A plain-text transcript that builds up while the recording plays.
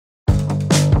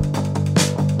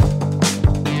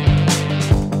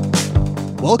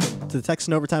to the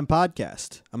Texan Overtime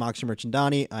Podcast. I'm Akshay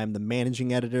Merchandani. I'm the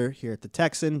managing editor here at the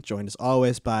Texan, joined as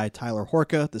always by Tyler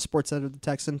Horka, the sports editor of the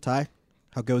Texan. Ty,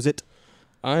 how goes it?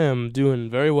 I am doing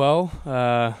very well.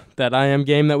 That IM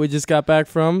game that we just got back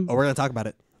from. Oh, we're going to talk about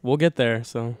it. We'll get there,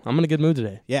 so I'm in a good mood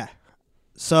today. Yeah.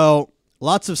 So,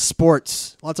 lots of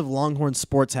sports, lots of Longhorn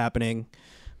sports happening.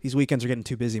 These weekends are getting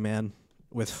too busy, man.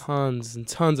 With tons and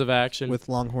tons of action. With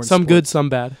Longhorn some sports. Good, some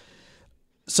bad.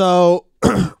 So,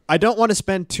 I don't want to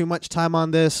spend too much time on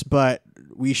this, but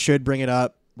we should bring it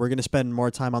up. We're going to spend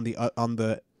more time on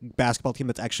the basketball team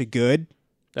that's actually good.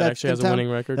 That actually has a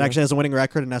winning record. That actually has a winning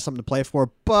record and has something to play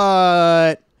for.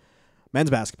 But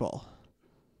men's basketball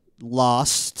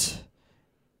lost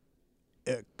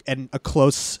in a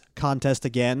close contest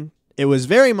again. It was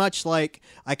very much like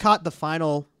I caught the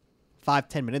final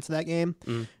 5-10 minutes of that game,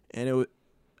 and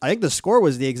I think the score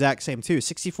was the exact same too,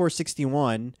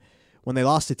 64-61. When they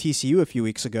lost to TCU a few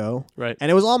weeks ago. Right.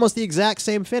 And it was almost the exact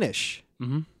same finish.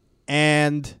 Mm-hmm.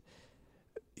 And,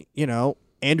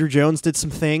 Andrew Jones did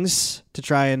some things to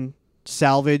try and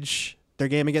salvage their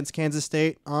game against Kansas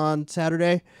State on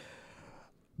Saturday.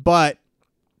 But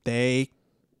they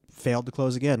failed to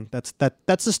close again. That's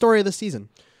the story of the season.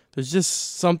 There's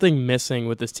just something missing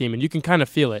with this team, and you can kind of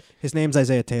feel it. His name's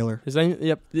Isaiah Taylor. His name,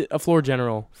 yep, a floor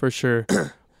general for sure.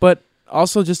 But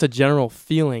also just a general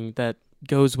feeling that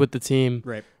goes with the team.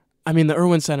 Right. I mean, the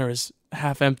Irwin Center is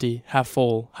half empty, half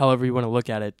full, however you want to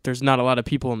look at it. There's not a lot of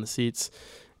people in the seats.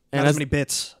 And not as many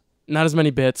bits. Not as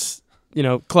many bits.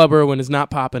 Club Irwin is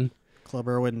not popping. Club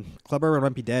Irwin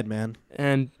might be dead, man.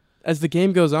 And as the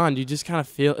game goes on, you just kind of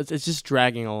feel it's just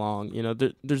dragging along.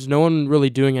 There's no one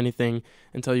really doing anything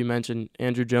until you mention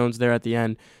Andrew Jones there at the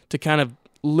end to kind of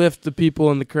lift the people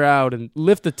in the crowd and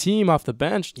lift the team off the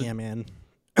bench. Yeah, man.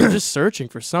 They're just searching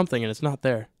for something, and it's not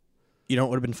there. You know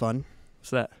what would have been fun? What's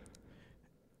that?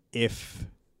 If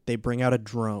they bring out a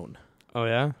drone. Oh,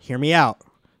 yeah? Hear me out.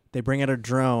 They bring out a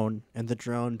drone, and the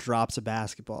drone drops a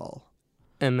basketball.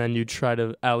 And then you try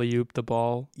to alley-oop the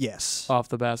ball off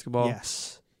the basketball?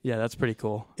 Yes. Yeah, that's pretty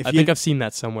cool. I think I've seen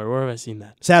that somewhere. Where have I seen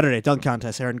that? Saturday, dunk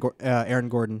contest, Aaron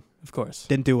Gordon. Of course.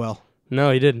 Didn't do well.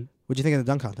 No, he didn't. What'd you think of the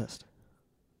dunk contest?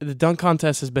 The dunk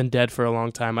contest has been dead for a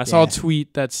long time. I saw a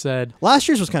tweet that said... Last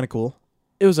year's was kind of cool.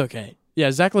 It was okay. Yeah,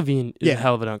 Zach LaVine is a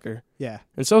hell of a dunker. Yeah.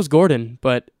 And so is Gordon,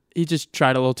 but he just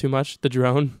tried a little too much, the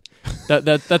drone.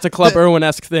 That's a Club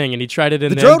Irwin-esque thing, and he tried it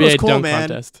in the NBA cool, dunk man.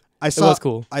 contest. It was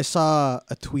cool. I saw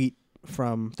a tweet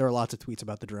from... There were lots of tweets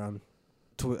about the drone.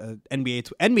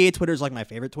 NBA Twitter is like my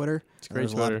favorite Twitter. It's great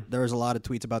Twitter. There was a lot of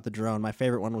tweets about the drone. My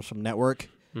favorite one was from Network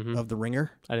of The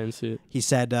Ringer. I didn't see it. He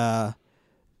said,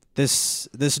 this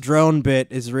drone bit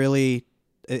is really...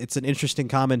 It's an interesting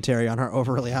commentary on our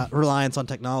over-reliance on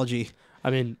technology.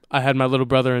 I mean, I had my little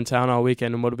brother in town all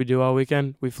weekend, and what did we do all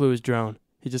weekend? We flew his drone.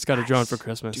 He just got a drone for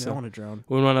Christmas. Dude, I want a drone.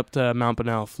 We went up to Mount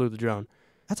Bonnell, flew the drone.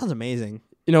 That sounds amazing.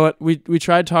 You know what? We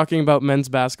tried talking about men's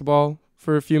basketball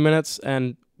for a few minutes,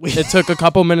 and it took a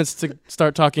couple minutes to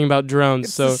start talking about drones.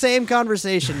 It's the same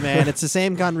conversation, man. It's the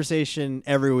same conversation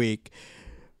every week.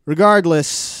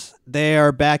 Regardless, they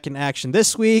are back in action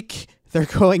this week. They're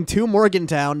going to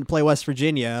Morgantown to play West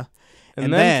Virginia.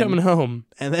 And then coming home.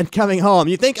 And then coming home.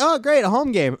 You think, oh, great, a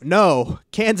home game. No,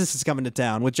 Kansas is coming to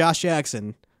town with Josh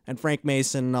Jackson and Frank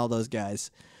Mason and all those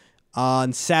guys.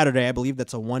 On Saturday, I believe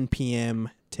that's a 1 p.m.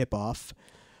 tip-off.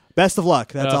 Best of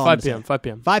luck. That's all 5 p.m. 5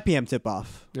 p.m. 5 p.m.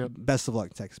 tip-off. Yep. Best of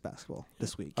luck, Texas basketball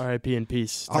this week. R.I.P. in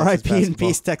peace. R.I.P. in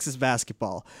peace, Texas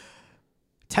basketball.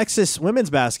 Texas women's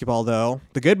basketball, though,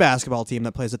 the good basketball team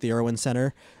that plays at the Irwin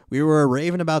Center, we were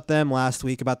raving about them last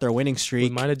week, about their winning streak.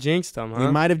 We might have jinxed them, huh?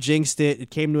 We might have jinxed it.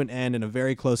 It came to an end in a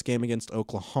very close game against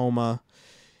Oklahoma.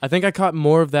 I think I caught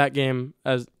more of that game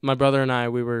as my brother and I,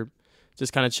 we were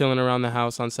just kind of chilling around the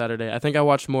house on Saturday. I think I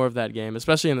watched more of that game,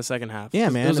 especially in the second half. Yeah,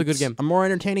 man. It was a good game. A more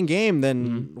entertaining game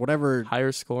than whatever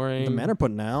higher scoring the men are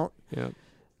putting out. Yeah.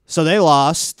 So they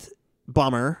lost.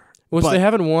 Bummer. Which they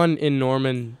haven't won in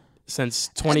Norman since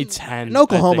 2010. And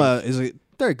Oklahoma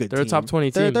they're a good team. They're a top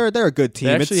 20 team. They're a good team.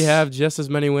 They actually have just as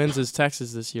many wins as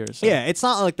Texas this year. So. Yeah, it's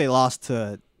not like they lost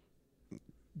to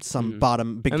some Big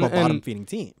 12 bottom feeding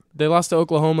team. They lost to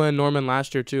Oklahoma and Norman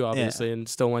last year too, obviously, and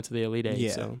still went to the Elite Eight.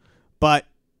 Yeah. So. But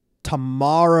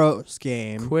tomorrow's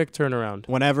game, quick turnaround.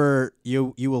 Whenever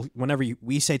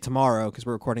we say tomorrow, because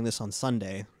we're recording this on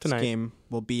Sunday, tonight. This game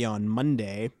will be on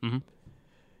Monday,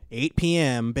 8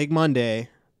 p.m. Big Monday.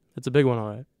 It's a big one, all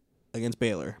right. Against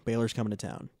Baylor. Baylor's coming to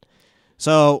town.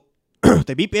 So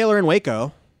they beat Baylor in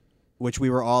Waco, which we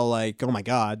were all like, oh my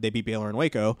God, they beat Baylor in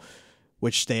Waco,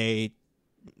 which they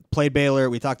played Baylor.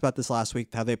 We talked about this last week,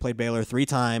 how they played Baylor 3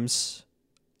 times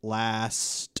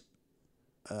last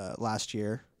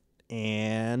year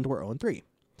and we're 0-3.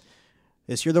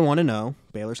 This year they're 1-0.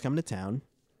 Baylor's coming to town.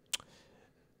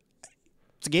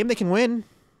 It's a game they can win.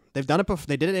 They've done it before.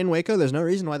 They did it in Waco. There's no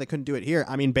reason why they couldn't do it here.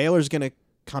 I mean, Baylor's going to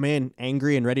come in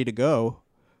angry and ready to go,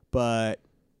 but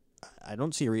I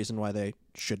don't see a reason why they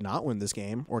should not win this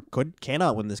game or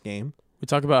cannot win this game. We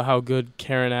talk about how good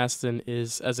Karen Aston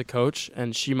is as a coach,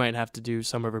 and she might have to do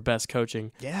some of her best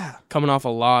coaching. Yeah. Coming off a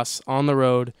loss on the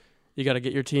road, you got to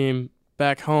get your team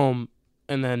back home,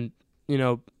 and then,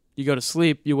 you go to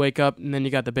sleep, you wake up, and then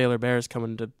you got the Baylor Bears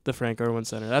coming to the Frank Irwin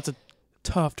Center. That's a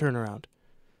tough turnaround.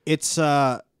 It's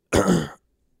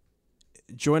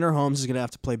Joyner Holmes is going to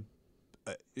have to play.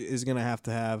 Is going to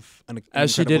have an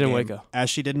as she did in game. Waco. As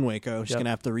she did in Waco, she's going to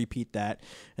have to repeat that.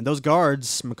 And those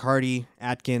guards, McCarty,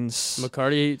 Atkins.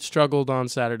 McCarty struggled on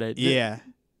Saturday. Yeah,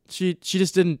 she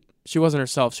just didn't. She wasn't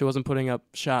herself. She wasn't putting up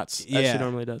shots as she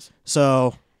normally does.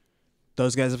 So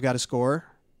those guys have got to score,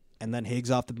 and then Higgs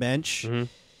off the bench.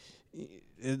 Mm-hmm.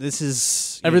 This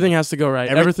is everything has to go right.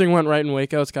 Everything went right in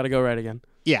Waco. It's got to go right again.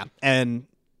 Yeah, and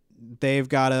they've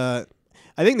got to.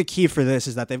 I think the key for this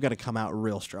is that they've got to come out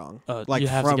real strong. You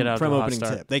have to get out from to a hot opening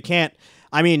start. tip. They can't.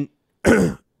 I mean,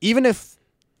 even if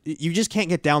you just can't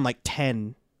get down like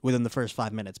 10 within the first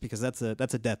 5 minutes because that's a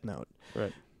death note.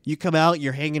 Right. You come out,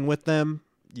 you're hanging with them.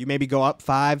 You maybe go up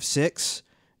 5, 6,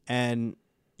 and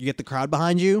you get the crowd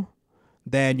behind you.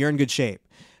 Then you're in good shape.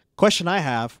 Question I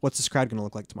have: what's this crowd going to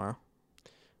look like tomorrow?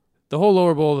 The whole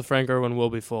lower bowl of the Frank Irwin will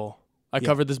be full. I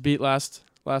covered this beat last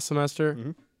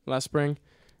semester, last spring.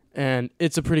 And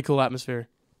it's a pretty cool atmosphere.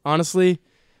 Honestly,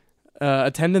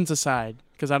 attendance aside,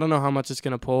 because I don't know how much it's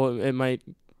going to pull. It might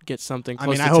get something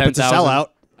close to 10,000. I hope it's a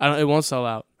sellout. It won't sell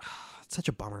out. It's such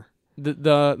a bummer.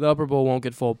 The upper bowl won't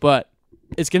get full, but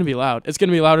it's going to be loud. It's going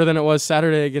to be louder than it was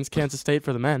Saturday against Kansas State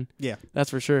for the men. Yeah. That's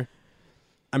for sure.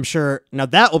 I'm sure. Now,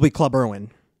 that will be Club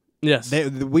Irwin. Yes.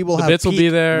 We will have the bits will be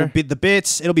there. The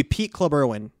bits. It'll be Pete Club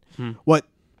Irwin. What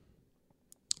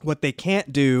they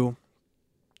can't do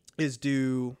is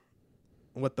do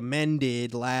what the men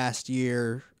did last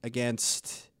year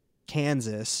against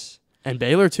Kansas. And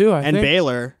Baylor, too, I think.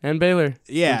 Baylor.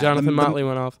 Yeah. When Jonathan Motley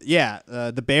went off. Yeah.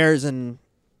 The Bears and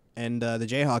the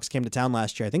Jayhawks came to town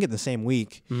last year, I think in the same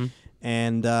week. Mm-hmm.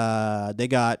 And they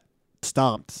got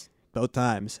stomped both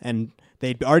times. And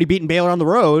they'd already beaten Baylor on the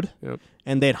road. Yep.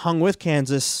 And they'd hung with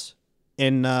Kansas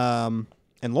in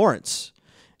Lawrence.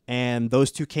 And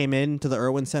those two came into the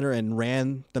Irwin Center and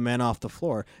ran the men off the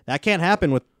floor. That can't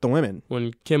happen with the women.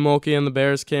 When Kim Mulkey and the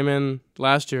Bears came in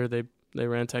last year, they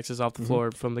ran Texas off the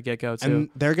floor from the get-go, too. And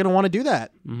they're going to want to do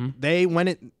that.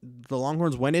 Mm-hmm. The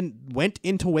Longhorns went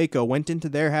into Waco, went into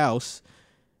their house,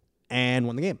 and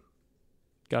won the game.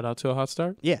 Got out to a hot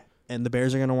start? Yeah. And the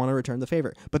Bears are going to want to return the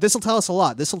favor. But this will tell us a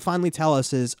lot. This will finally tell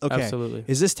us Absolutely.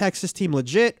 Is this Texas team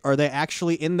legit? Are they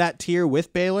actually in that tier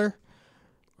with Baylor?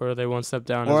 Or are they one step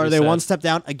down? Or are they one step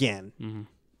down again? Mm-hmm.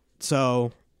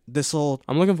 So this will.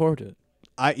 I'm looking forward to it.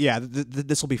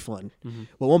 This will be fun. Mm-hmm.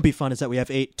 What won't be fun is that we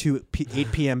have 8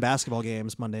 p.m. basketball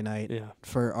games Monday night. Yeah.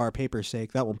 For our paper's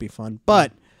sake, that won't be fun.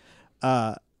 But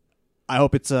I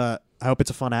hope it's a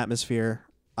fun atmosphere.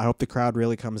 I hope the crowd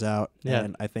really comes out. Yeah.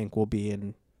 And I think we'll be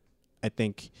in. I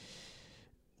think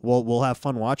we'll have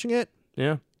fun watching it.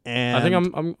 Yeah. And I think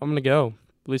I'm gonna go.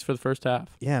 At least for the first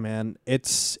half. Yeah, man.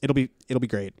 It'll be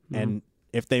great. Mm-hmm. And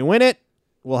if they win it,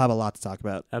 we'll have a lot to talk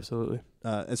about. Absolutely.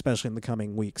 Especially in the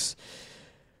coming weeks.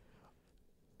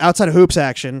 Outside of hoops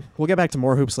action, we'll get back to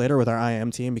more hoops later with our IM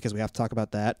team because we have to talk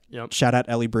about that. Yep. Shout out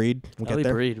Ellie Breed. Ellie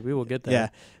Breed. We will get there. Yeah.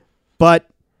 But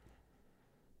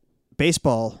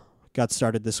baseball got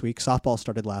started this week. Softball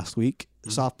started last week.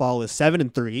 Mm-hmm. Softball is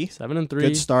 7-3. 7-3.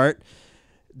 Good start.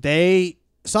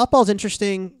 Softball's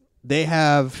interesting. They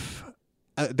have.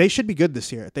 They should be good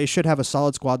this year. They should have a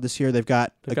solid squad this year. They've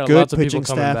got a good pitching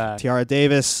staff. Back. Tiara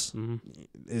Davis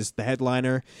is the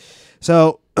headliner.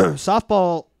 So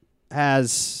softball's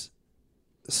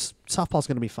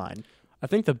going to be fine. I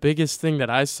think the biggest thing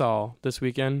that I saw this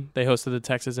weekend, they hosted the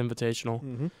Texas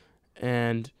Invitational.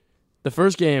 And the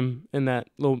first game in that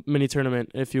little mini tournament,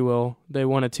 if you will, they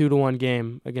won a 2-1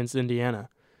 game against Indiana.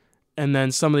 And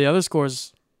then some of the other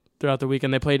scores throughout the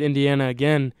weekend, they played Indiana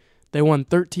again. They won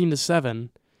 13-7,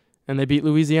 and they beat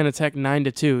Louisiana Tech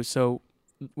 9-2. So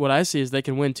what I see is they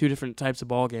can win two different types of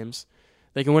ball games.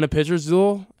 They can win a pitcher's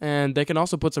duel, and they can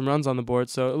also put some runs on the board.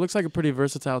 So it looks like a pretty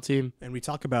versatile team. And we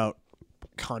talk about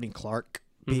Connie Clark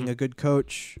being a good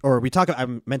coach, or we talk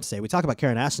about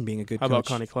Karen Aston being a good coach. How about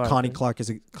Connie Clark? Connie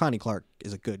Clark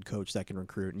is a good coach that can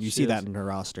recruit, and you see that in her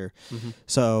roster.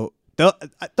 So they'll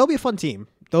be a fun team.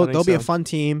 They'll be a fun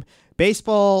team.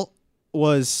 Baseball.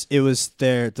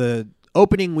 The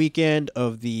opening weekend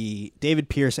of the David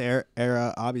Pierce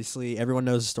era. Obviously, everyone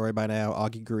knows the story by now.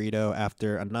 Augie Garrido,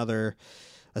 after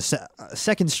a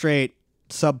second straight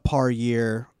subpar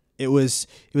year, it was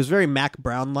very Mac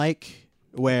Brown like,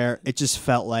 where it just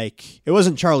felt like it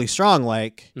wasn't Charlie Strong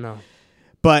like. No.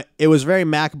 But it was very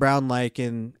Mac Brown like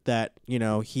in that,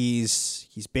 he's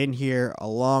been here a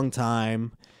long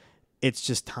time. It's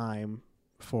just time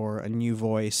for a new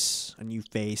voice, a new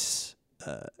face,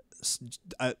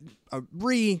 a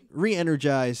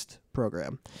re-energized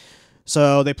program.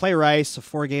 So they play Rice, a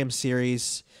 4-game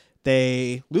series.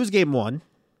 They lose game 1.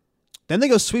 Then they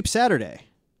go sweep Saturday.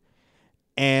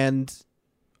 And,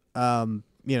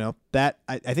 that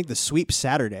I think the sweep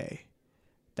Saturday,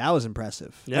 that was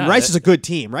impressive. Yeah, and Rice is a good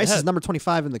team. Rice is number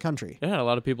 25 in the country. Yeah, a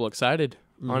lot of people excited.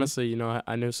 Mm-hmm. Honestly,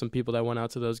 I know some people that went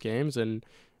out to those games, and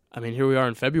I mean, here we are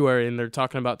in February, and they're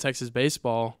talking about Texas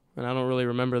baseball, and I don't really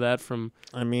remember that from.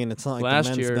 I mean, it's not like last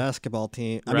the men's year. basketball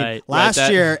team. I Right, mean, last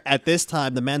that- year at this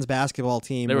time, the men's basketball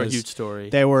team They were a huge story.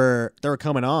 They were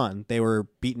coming on. They were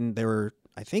beaten.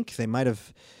 I think they might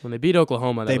have. When they beat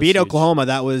Oklahoma, They beat Oklahoma.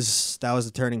 That was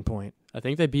the turning point. I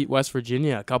think they beat West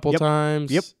Virginia a couple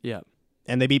times. Yep. Yeah.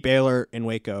 And they beat Baylor in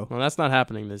Waco. Well, that's not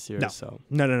happening this year. No. So.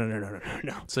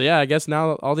 No. So yeah, I guess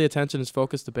now all the attention is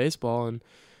focused to baseball, and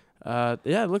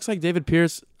it looks like David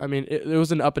Pierce. I mean, it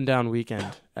was an up and down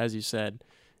weekend, as you said.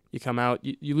 You come out,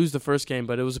 you lose the first game,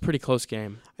 but it was a pretty close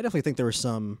game. I definitely think there were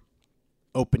some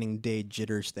opening day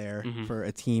jitters there for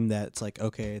a team that's like,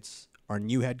 okay, it's our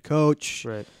new head coach.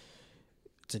 Right.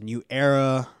 It's a new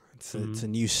era. It's a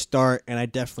new start, and I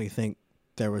definitely think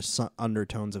there was some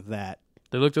undertones of that.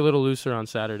 They looked a little looser on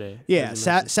Saturday. Yeah,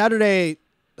 Saturday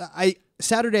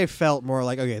felt more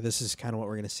like, okay, this is kind of what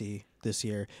we're going to see this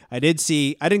year. I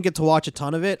didn't get to watch a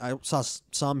ton of it. I saw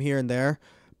some here and there,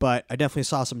 but I definitely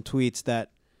saw some tweets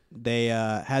that they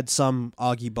had some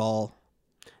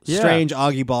strange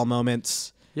Augie Ball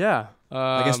moments. Yeah.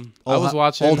 I guess I was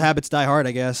watching. Old habits die hard,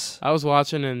 I guess. I was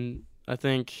watching, and I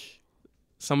think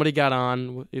somebody got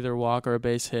on with either a walk or a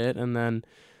base hit, and then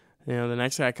the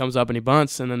next guy comes up and he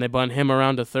bunts, and then they bunt him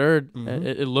around to third. Mm-hmm.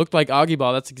 It looked like Augie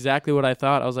Ball. That's exactly what I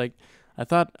thought. I was like, I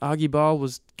thought Augie Ball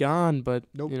was gone, but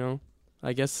nope.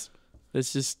 I guess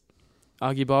it's just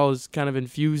Augie Ball is kind of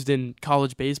infused in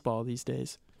college baseball these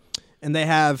days. And they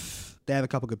have a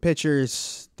couple good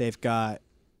pitchers. They've got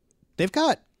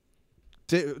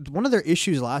one of their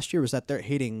issues last year was that their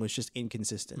hitting was just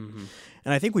inconsistent. Mm-hmm.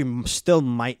 And I think we still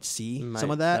might see some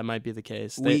of that. That might be the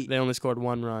case. They only scored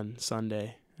 1 run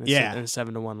Sunday. And a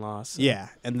 7-1 loss. So. Yeah,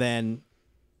 and then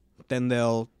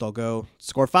they'll go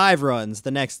score 5 runs the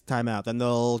next time out. Then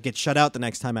they'll get shut out the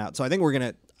next time out. So I think we're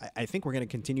gonna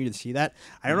continue to see that.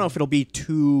 I don't know if it'll be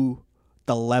to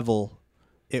the level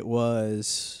it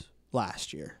was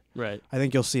last year. Right. I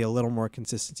think you'll see a little more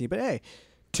consistency. But hey,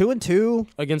 2-2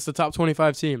 against the top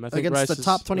 25 team. I think against Rice the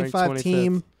top 25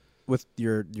 team with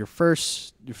your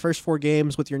first 4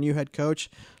 games with your new head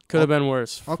coach. Could have been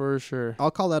worse, for sure.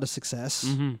 I'll call that a success.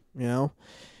 Mm-hmm.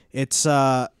 It's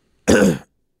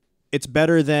it's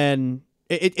better than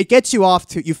it gets you off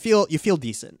to you feel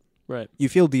decent. Right. You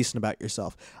feel decent about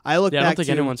yourself. I don't think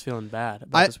anyone's feeling bad.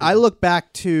 I look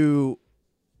back to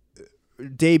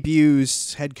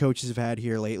debuts head coaches have had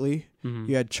here lately. Mm-hmm.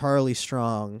 You had Charlie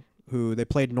Strong, who they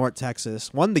played North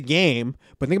Texas, won the game,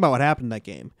 but think about what happened in that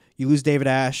game. You lose David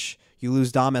Ash, you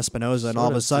lose Dom Espinoza, and all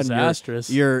of a sudden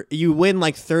you win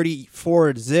like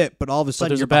 34-0, but all of a sudden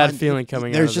there's a bad feeling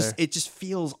coming out of there. It just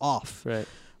feels off. Right.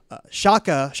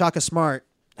 Shaka Smart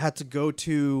had to go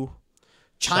to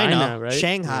China, right?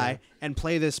 Shanghai, and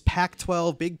play this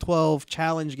Pac-12, Big 12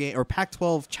 challenge game or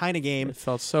Pac-12 China game. It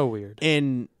felt so weird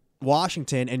in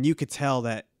Washington, and you could tell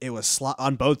that it was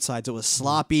on both sides. It was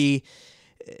sloppy.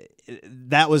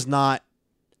 That was not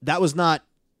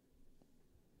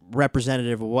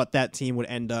representative of what that team would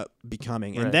end up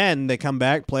becoming. And then they come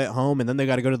back, play at home, and then they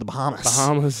got to go to the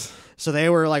Bahamas. So they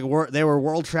were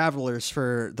world travelers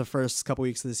for the first couple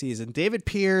weeks of the season. David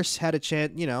Pierce had a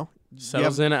chance,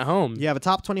 settles in at home. You have a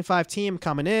top 25 team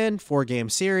coming in, 4-game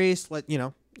series,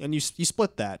 and you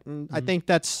split that. And I think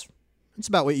that's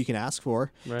about what you can ask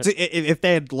for. Right. So if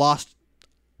they had lost,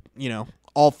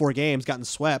 all 4 games, gotten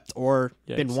swept, or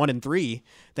been 1-3,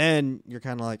 then you're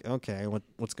kind of like, okay,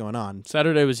 what's going on?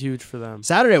 Saturday was huge for them.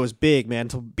 Saturday was big, man.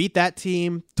 To beat that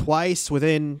team twice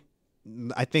within,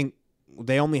 I think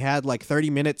they only had like 30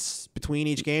 minutes between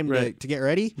each game to get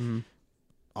ready. Mm-hmm.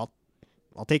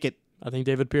 I'll take it. I think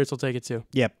David Pierce will take it too.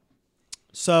 Yep.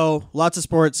 So lots of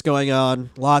sports going on,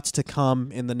 lots to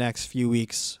come in the next few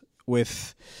weeks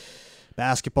with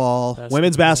basketball.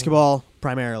 Women's basketball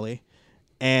primarily,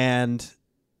 and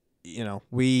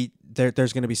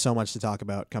there's going to be so much to talk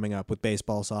about coming up with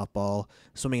baseball, softball,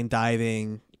 swimming and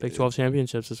diving. Big 12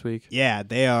 championships this week. Yeah,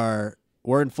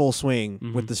 we're in full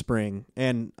swing with the spring.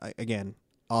 And again,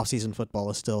 off-season football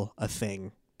is still a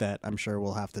thing that I'm sure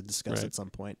we'll have to discuss at some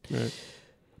point. Right.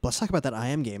 But let's talk about that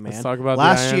IM game, man. Let's talk about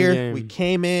last the IM year game. we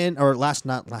came in, or last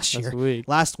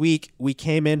week we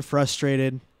came in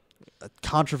frustrated, a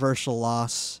controversial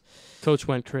loss. Coach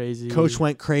went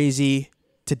crazy.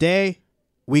 Today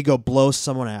we go blow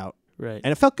someone out. Right.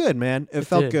 And it felt good, man. It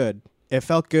felt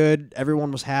good.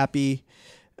 Everyone was happy.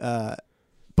 But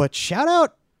shout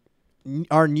out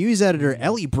our news editor,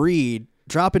 Ellie Breed,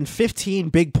 dropping 15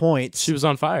 big points. She was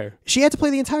on fire. She had to play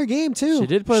the entire game, too. She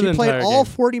did play the entire game. She played all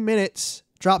 40 minutes,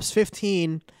 drops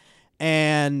 15,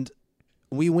 and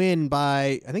we win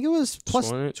by, I think it was plus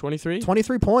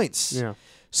 23 points. Yeah.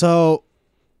 So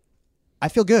I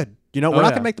feel good. We're not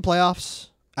going to make the playoffs.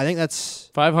 I think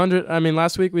that's 500. I mean,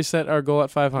 last week we set our goal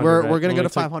at 500. We're going to go to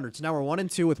 500. So now we're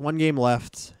 1-2 with one game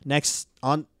left next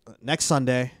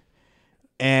Sunday,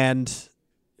 and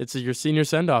it's your senior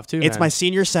send off too. It's man. my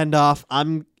senior send off.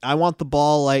 I want the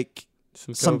ball like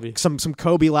some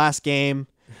Kobe last game,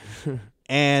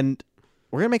 and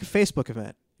we're gonna make a Facebook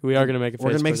event. We are gonna make a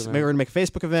Facebook event. We're gonna make a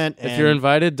Facebook event. If you're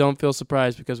invited, don't feel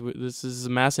surprised because this is a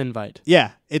mass invite.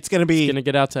 Yeah, it's gonna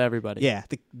get out to everybody. Yeah,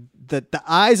 the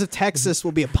eyes of Texas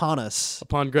will be upon us,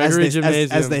 upon Gregory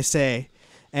Gymnasium, as they say,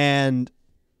 and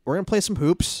we're gonna play some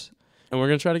hoops. And we're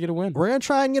going to try to get a win. We're going to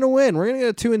try and get a win. We're going to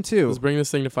get a 2-2. Let's bring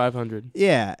this thing to 500.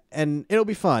 Yeah, and it'll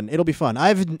be fun.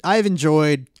 I've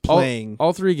enjoyed playing.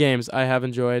 All 3 games I have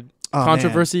enjoyed. Oh,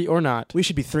 controversy or not. We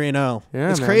should be 3-0. Yeah,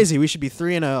 it's crazy. We should be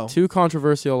 3-0. 2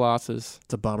 controversial losses.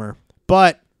 It's a bummer.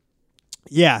 But,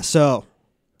 yeah, so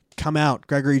come out.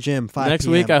 Gregory Gym, 5 Next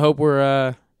p.m. week, I hope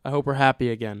we're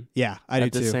happy again. Yeah, I do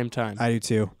too. At the same time. I do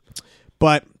too.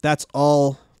 But that's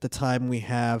all the time we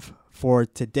have for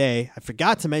today. I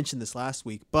forgot to mention this last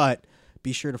week, but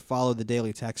be sure to follow the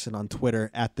Daily Texan on Twitter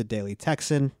at the Daily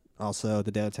Texan. Also, the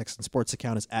Daily Texan Sports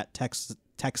account is at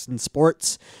Texan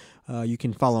Sports. You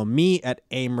can follow me at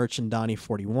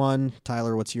amerchandani41.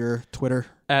 Tyler, what's your Twitter?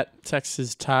 At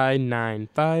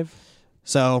TexasTie95.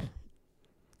 So,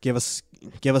 give us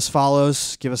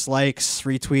follows, give us likes,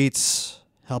 retweets,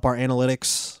 help our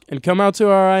analytics. And come out to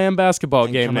our IM basketball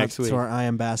game next week. To our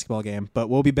IM basketball game. But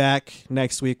we'll be back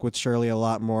next week with surely a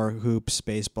lot more hoops,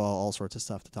 baseball, all sorts of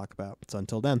stuff to talk about. So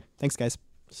until then, thanks, guys.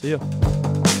 See ya.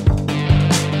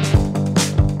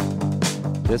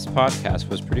 This podcast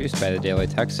was produced by the Daily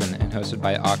Texan and hosted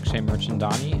by Akshay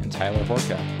Merchandani and Tyler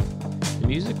Horka. The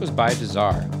music was by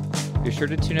Desar. Be sure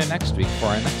to tune in next week for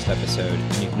our next episode,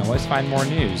 and you can always find more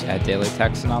news at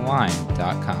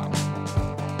dailytexanonline.com.